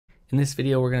In this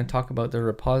video, we're going to talk about the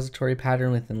repository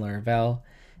pattern within Laravel.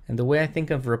 And the way I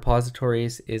think of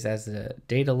repositories is as a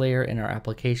data layer in our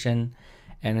application.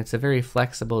 And it's a very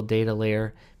flexible data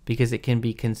layer because it can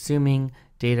be consuming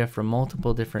data from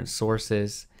multiple different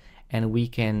sources. And we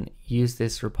can use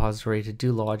this repository to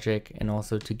do logic and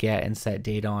also to get and set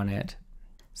data on it.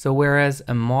 So whereas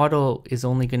a model is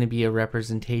only going to be a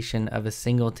representation of a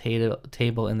single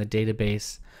table in the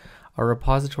database, our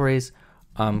repositories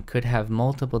could have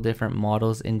multiple different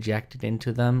models injected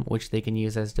into them, which they can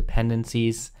use as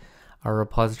dependencies. Our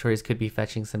repositories could be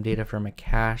fetching some data from a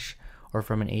cache or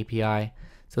from an API.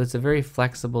 So it's a very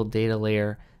flexible data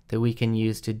layer that we can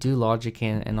use to do logic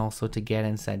in and also to get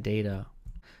and set data.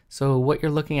 So what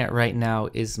you're looking at right now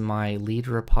is my lead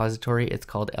repository. It's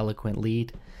called Eloquent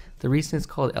Lead. The reason it's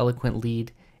called Eloquent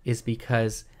Lead is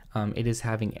because it is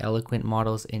having eloquent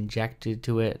models injected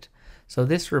to it. So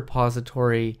this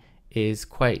repository is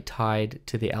quite tied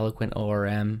to the Eloquent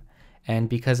ORM, and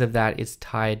because of that it's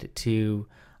tied to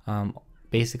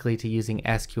basically to using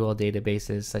SQL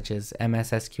databases such as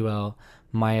MS SQL,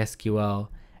 MySQL,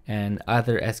 and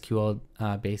other SQL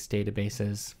based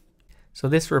databases. So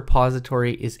this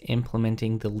repository is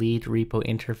implementing the lead repo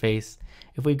interface.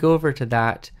 If we go over to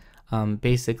that,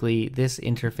 basically this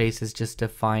interface is just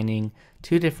defining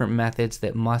two different methods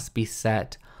that must be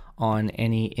set on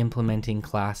any implementing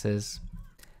classes.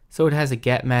 So it has a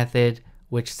get method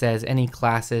which says any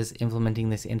classes implementing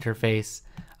this interface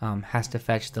has to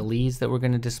fetch the leads that we're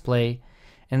going to display,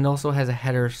 and it also has a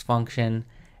headers function,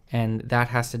 and that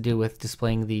has to do with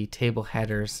displaying the table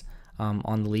headers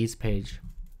on the leads page.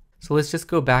 So let's just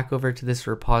go back over to this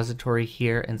repository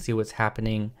here and see what's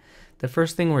happening. The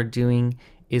first thing we're doing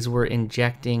is we're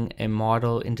injecting a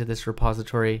model into this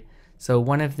repository. So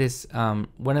one of this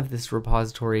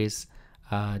repository's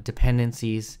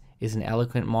dependencies is an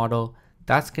eloquent model.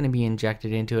 That's going to be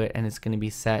injected into it, and it's going to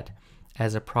be set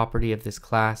as a property of this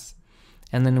class.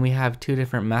 And then we have two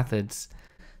different methods.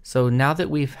 So now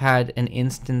that we've had an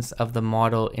instance of the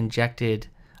model injected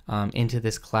into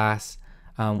this class,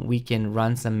 we can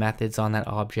run some methods on that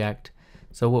object.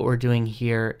 So what we're doing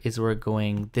here is we're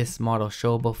going this model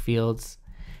showable fields,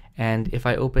 and if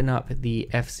I open up the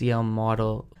FCL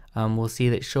model, we'll see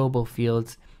that showable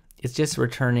fields is just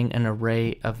returning an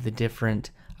array of the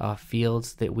different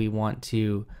fields that we want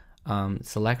to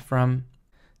select from.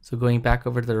 So going back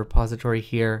over to the repository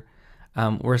here,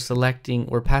 we're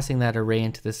passing that array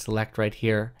into the select right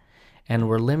here, and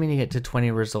we're limiting it to 20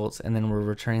 results, and then we're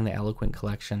returning the eloquent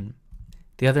collection.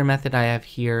 The other method I have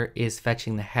here is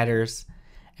fetching the headers,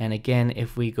 and again,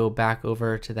 if we go back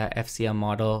over to that FCL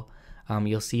model,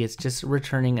 you'll see it's just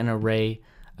returning an array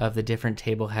of the different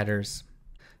table headers.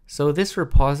 So this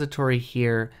repository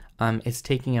here is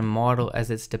taking a model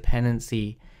as its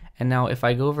dependency, and now if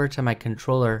I go over to my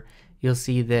controller, you'll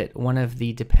see that one of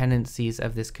the dependencies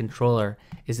of this controller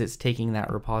is it's taking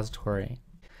that repository.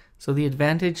 So the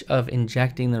advantage of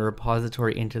injecting the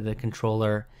repository into the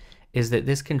controller is that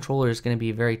this controller is going to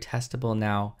be very testable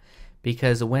now,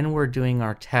 because when we're doing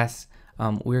our tests,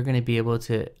 we're going to be able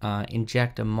to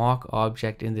inject a mock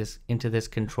object into this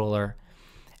controller,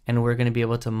 and we're going to be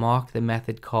able to mock the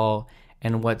method call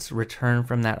and what's returned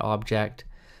from that object.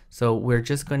 So we're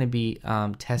just going to be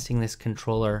testing this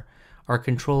controller. Our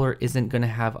controller isn't going to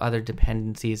have other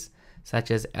dependencies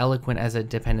such as eloquent as a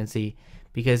dependency,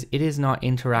 because it is not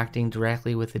interacting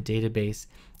directly with the database.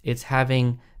 It's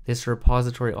having this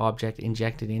repository object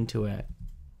injected into it.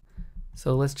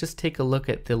 So let's just take a look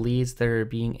at the leads that are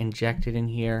being injected in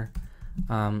here.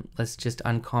 Let's just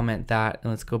uncomment that,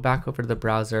 and let's go back over to the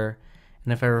browser,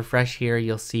 and if I refresh here,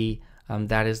 you'll see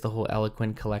that is the whole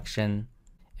eloquent collection.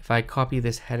 If I copy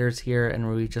this headers here and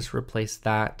we just replace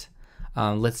that,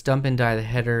 let's dump and die the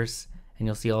headers, and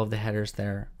you'll see all of the headers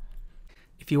there.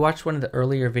 If you watched one of the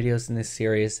earlier videos in this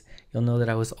series, you'll know that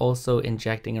I was also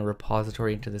injecting a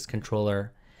repository into this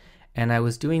controller, and I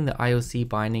was doing the IOC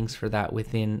bindings for that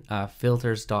within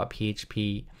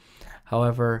filters.php.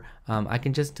 However, I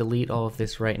can just delete all of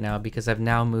this right now because I've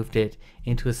now moved it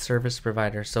into a service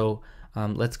provider. So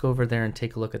let's go over there and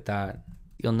take a look at that.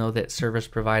 You'll know that service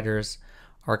providers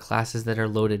are classes that are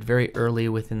loaded very early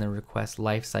within the request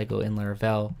lifecycle in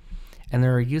Laravel, and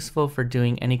they're useful for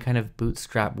doing any kind of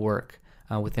bootstrap work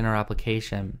within our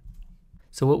application.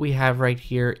 So what we have right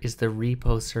here is the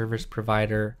repo service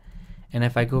provider, and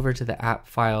if I go over to the app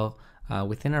file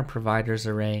within our providers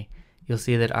array, you'll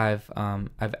see that I've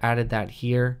added that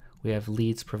here. We have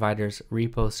leads providers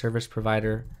repo service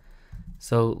provider.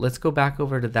 So let's go back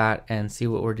over to that and see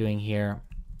what we're doing here.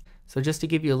 So just to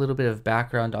give you a little bit of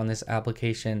background on this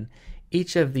application,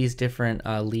 each of these different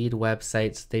lead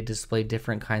websites, they display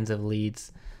different kinds of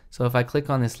leads. So if I click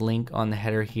on this link on the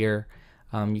header here,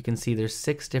 you can see there's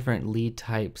 6 different lead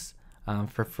types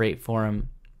for Freight Forum.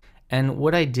 And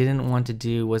what I didn't want to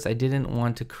do was I didn't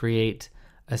want to create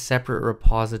a separate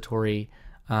repository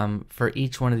for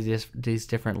each one of these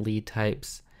different lead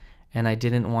types. And I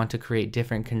didn't want to create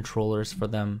different controllers for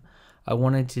them. I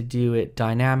wanted to do it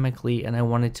dynamically, and I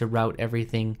wanted to route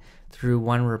everything through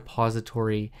one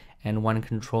repository and one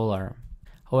controller.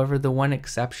 However, the one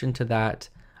exception to that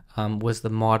was the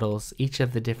models. Each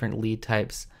of the different lead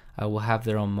types will have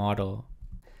their own model.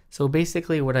 So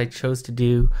basically what I chose to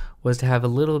do was to have a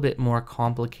little bit more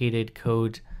complicated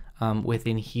code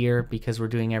within here because we're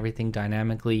doing everything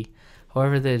dynamically.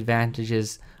 However, the advantage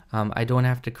is I don't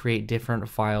have to create different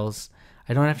files.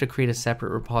 I don't have to create a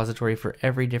separate repository for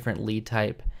every different lead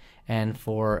type, and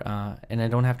I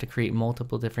don't have to create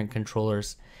multiple different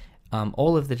controllers.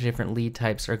 All of the different lead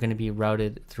types are going to be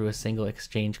routed through a single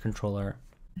Exchange controller.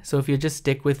 So if you just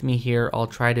stick with me here, I'll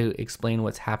try to explain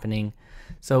what's happening.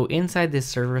 So inside this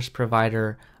service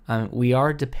provider, we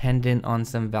are dependent on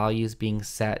some values being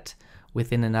set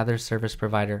within another service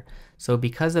provider. So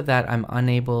because of that, I'm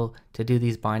unable to do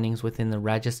these bindings within the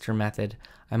register method.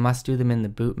 I must do them in the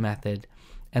boot method.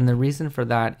 And the reason for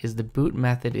that is the boot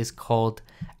method is called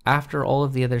after all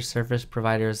of the other service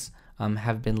providers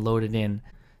have been loaded in.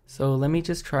 So let me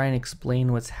just try and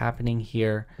explain what's happening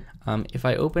here. If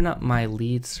I open up my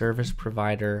lead service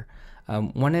provider,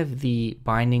 one of the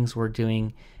bindings we're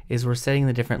doing is we're setting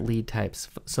the different lead types.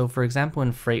 So for example,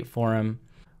 in Freight Forum,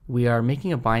 we are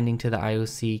making a binding to the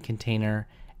IOC container,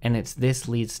 and it's this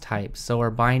leads type. So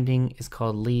our binding is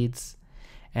called leads,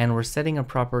 and we're setting a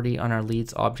property on our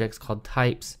leads objects called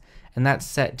types, and that's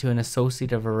set to an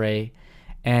associative array,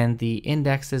 and the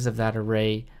indexes of that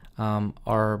array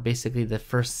are basically the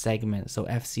first segment, so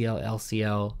FCL,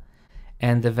 LCL,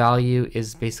 and the value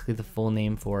is basically the full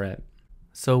name for it.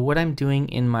 So what I'm doing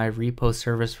in my repo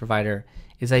service provider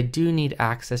is I do need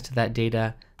access to that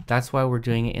data. That's why we're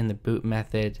doing it in the boot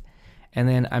method. And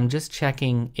then I'm just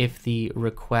checking if the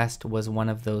request was one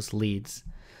of those leads.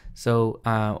 So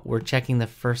we're checking the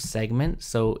first segment.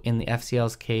 So in the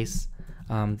FCL's case,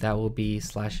 that will be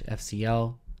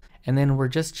 /FCL. And then we're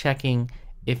just checking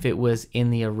if it was in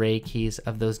the array keys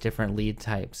of those different lead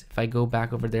types. If I go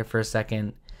back over there for a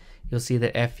second, you'll see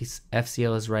that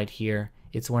FCL is right here.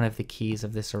 It's one of the keys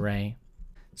of this array.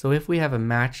 So if we have a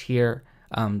match here,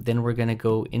 then we're going to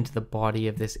go into the body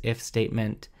of this if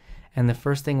statement. And the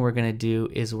first thing we're going to do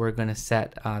is we're going to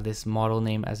set this model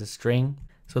name as a string.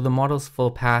 So the model's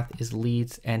full path is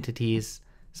leads entities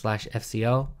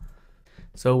 /FCL.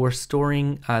 So we're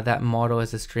storing that model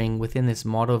as a string within this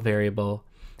model variable,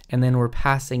 and then we're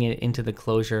passing it into the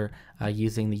closure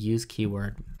using the use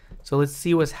keyword. So let's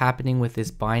see what's happening with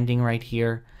this binding right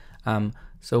here.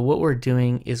 So what we're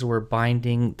doing is we're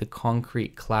binding the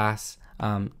concrete class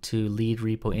to lead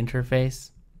repo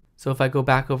interface. So if I go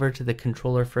back over to the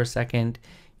controller for a second,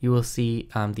 you will see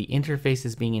the interface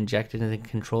is being injected in the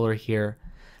controller here.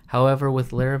 However,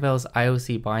 with Laravel's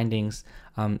IOC bindings,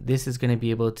 this is going to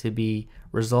be able to be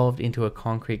resolved into a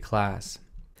concrete class.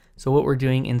 So what we're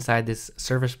doing inside this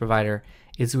service provider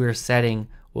is we're setting,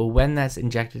 well, when that's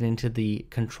injected into the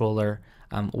controller,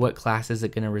 what class is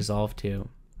it going to resolve to?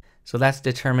 So that's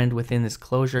determined within this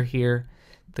closure here.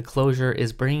 The closure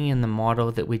is bringing in the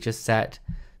model that we just set.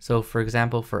 So for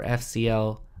example, for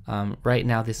FCL, right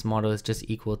now this model is just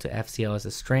equal to FCL as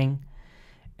a string.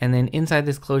 And then inside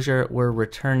this closure, we're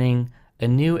returning a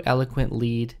new eloquent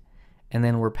lead, and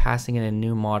then we're passing in a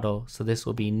new model. So this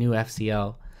will be new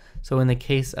FCL. So in the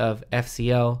case of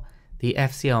FCL, the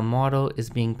FCL model is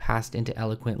being passed into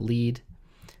eloquent lead.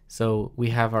 So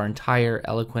we have our entire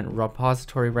eloquent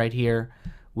repository right here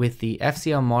with the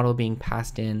FCL model being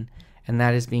passed in, and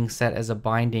that is being set as a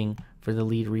binding for the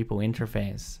lead repo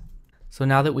interface. So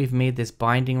now that we've made this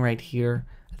binding right here,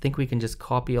 I think we can just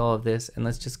copy all of this, and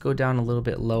let's just go down a little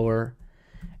bit lower,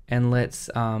 and let's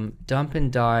dump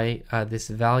and die this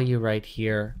value right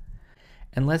here,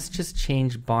 and let's just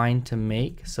change bind to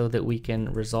make so that we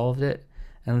can resolve it.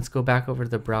 And let's go back over to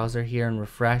the browser here and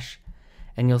refresh,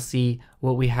 and you'll see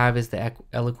what we have is the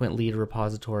eloquent lead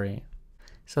repository.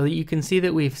 So that you can see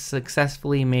that we've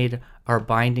successfully made our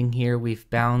binding here. We've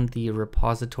bound the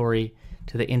repository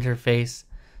to the interface.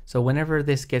 So whenever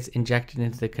this gets injected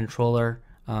into the controller,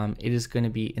 it is going to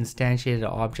be instantiated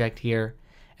object here,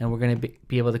 and we're going to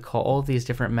be able to call all of these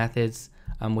different methods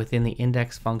within the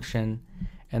index function,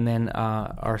 and then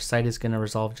our site is going to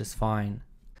resolve just fine.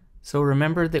 So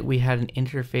remember that we had an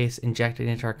interface injected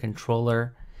into our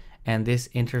controller, and this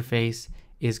interface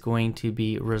is going to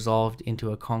be resolved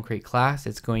into a concrete class.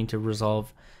 It's going to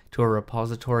resolve to a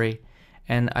repository,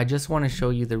 And I just want to show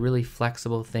you the really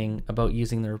flexible thing about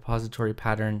using the repository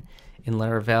pattern in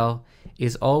Laravel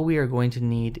is all we are going to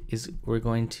need is we're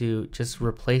going to just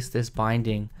replace this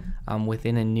binding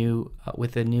within a new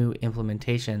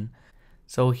implementation.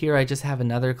 So here I just have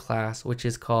another class which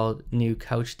is called new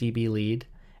CouchDB lead,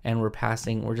 and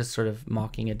we're just sort of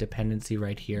mocking a dependency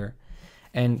right here.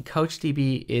 And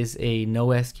CouchDB is a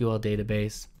NoSQL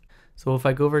database. So if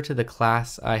I go over to the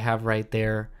class I have right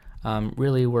there,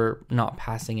 really we're not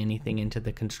passing anything into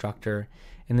the constructor.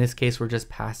 In this case, we're just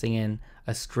passing in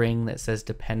a string that says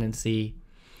dependency.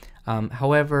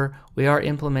 However, we are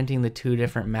implementing the two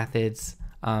different methods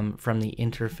from the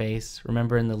interface.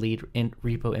 Remember, in the lead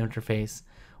repo interface,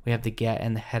 we have the get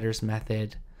and the headers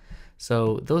method.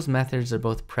 So those methods are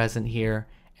both present here,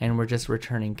 and we're just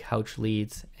returning couch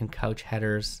leads and couch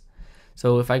headers.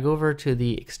 So if I go over to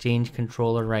the Exchange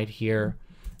controller right here,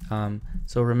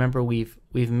 so remember we've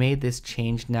made this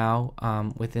change now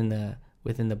within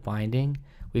the binding.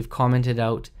 We've commented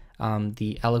out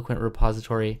the Eloquent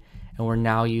repository, and we're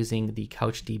now using the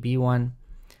CouchDB one.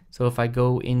 So if I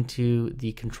go into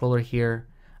the controller here,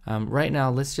 right now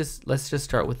let's just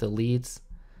start with the leads.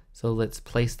 So let's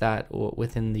place that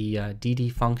within the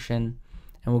DD function,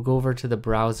 and we'll go over to the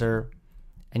browser,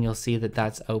 and you'll see that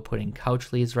that's outputting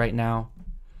couch leads right now.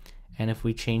 And if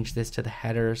we change this to the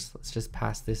headers, let's just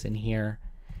pass this in here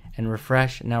and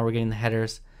refresh. Now we're getting the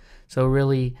headers. So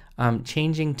really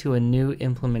changing to a new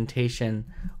implementation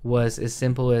was as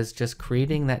simple as just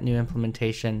creating that new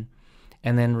implementation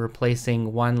and then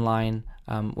replacing one line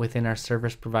within our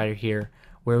service provider here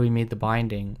where we made the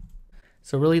binding.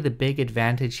 So really the big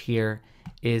advantage here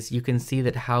is you can see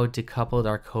that how decoupled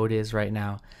our code is right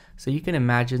now. So you can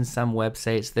imagine some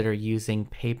websites that are using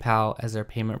PayPal as their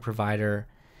payment provider,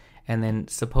 and then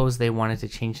suppose they wanted to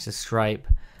change to Stripe.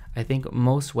 I think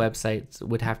most websites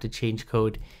would have to change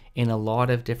code in a lot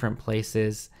of different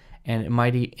places, and it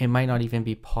might not even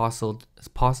be possible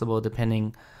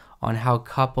depending on how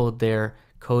coupled their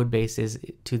code base is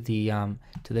to the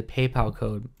PayPal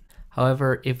code.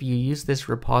 However, if you use this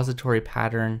repository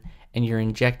pattern and you're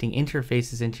injecting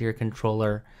interfaces into your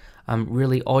controller,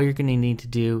 really all you're going to need to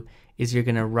do is you're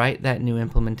going to write that new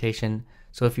implementation.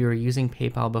 So if you were using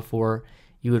PayPal before,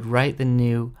 you would write the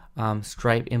new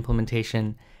Stripe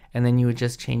implementation, and then you would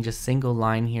just change a single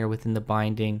line here within the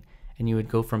binding, and you would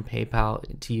go from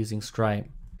PayPal to using Stripe.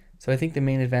 So I think the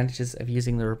main advantages of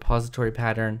using the repository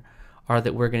pattern are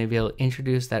that we're going to be able to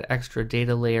introduce that extra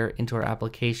data layer into our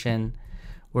application.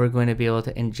 We're going to be able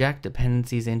to inject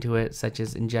dependencies into it, such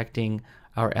as injecting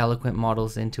our Eloquent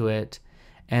models into it.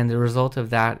 And the result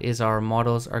of that is our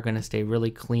models are going to stay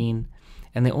really clean.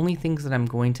 And the only things that I'm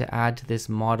going to add to this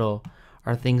model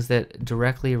are things that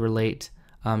directly relate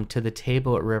to the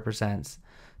table it represents.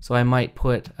 So I might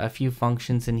put a few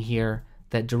functions in here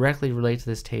that directly relate to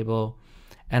this table,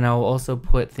 and I'll also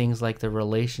put things like the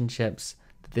relationships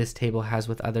that this table has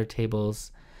with other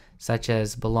tables, such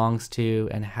as belongs to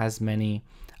and has many.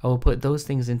 I will put those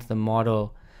things into the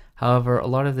model. However, a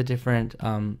lot of the different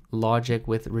logic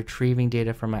with retrieving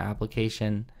data from my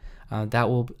application, that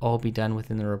will all be done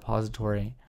within the repository.